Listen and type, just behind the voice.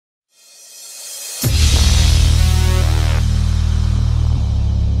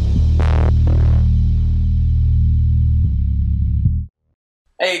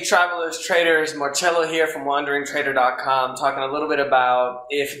Hey travelers, traders, Marcello here from WanderingTrader.com, talking a little bit about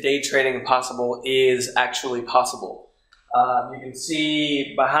if day trading possible is actually possible. You can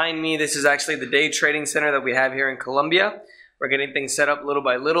see behind me, this is actually the day trading center that we have here in Colombia. We're getting things set up little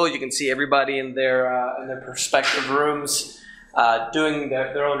by little. You can see everybody in their respective rooms doing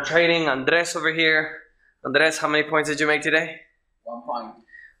their own trading. Andres over here. Andres, how many points did you make today? 1 point.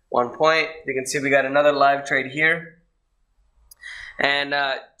 1 point. You can see we got another live trade here. And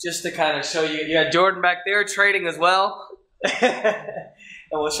just to kind of show you, you got Jordan back there trading as well. And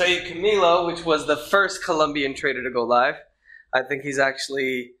we'll show you Camilo, which was the first Colombian trader to go live. I think he's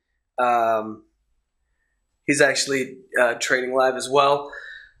actually trading live as well.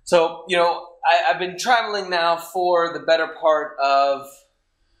 So, you know, I've been traveling now for the better part of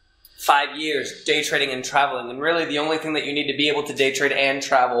 5 years, day trading and traveling. And really the only thing that you need to be able to day trade and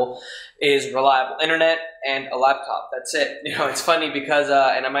travel is reliable internet and a laptop. That's it. You know, it's funny because,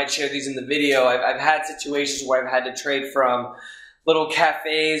 and I might share these in the video, I've had situations where I've had to trade from little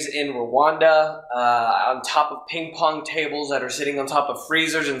cafes in Rwanda, on top of ping pong tables that are sitting on top of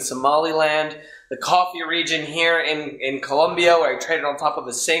freezers in Somaliland, the coffee region here in Colombia where I traded on top of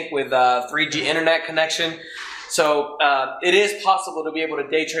a sink with 3G internet connection. So it is possible to be able to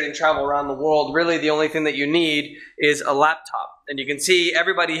day trade and travel around the world. Really the only thing that you need is a laptop. And you can see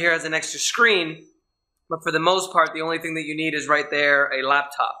everybody here has an extra screen, but for the most part the only thing that you need is right there, a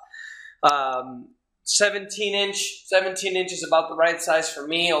laptop. 17 inch is about the right size for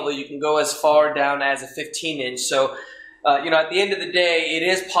me, although you can go as far down as a 15 inch. So you know, at the end of the day, it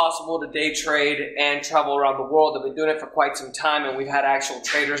is possible to day trade and travel around the world. I've been doing it for quite some time, and we've had actual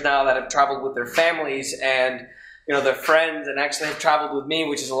traders now that have traveled with their families and, you know, their friends, and actually have traveled with me,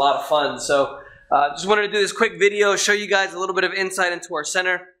 which is a lot of fun. So just wanted to do this quick video, show you guys a little bit of insight into our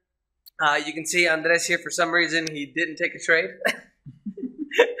center. You can see Andres here, for some reason, he didn't take a trade.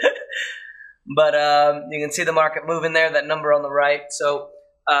 But you can see the market moving there, that number on the right. So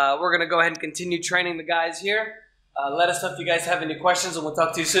we're going to go ahead and continue training the guys here. Let us know if you guys have any questions, and we'll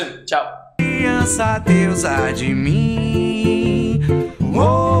talk to you soon. Ciao.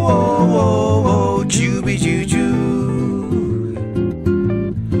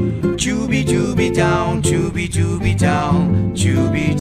 Down,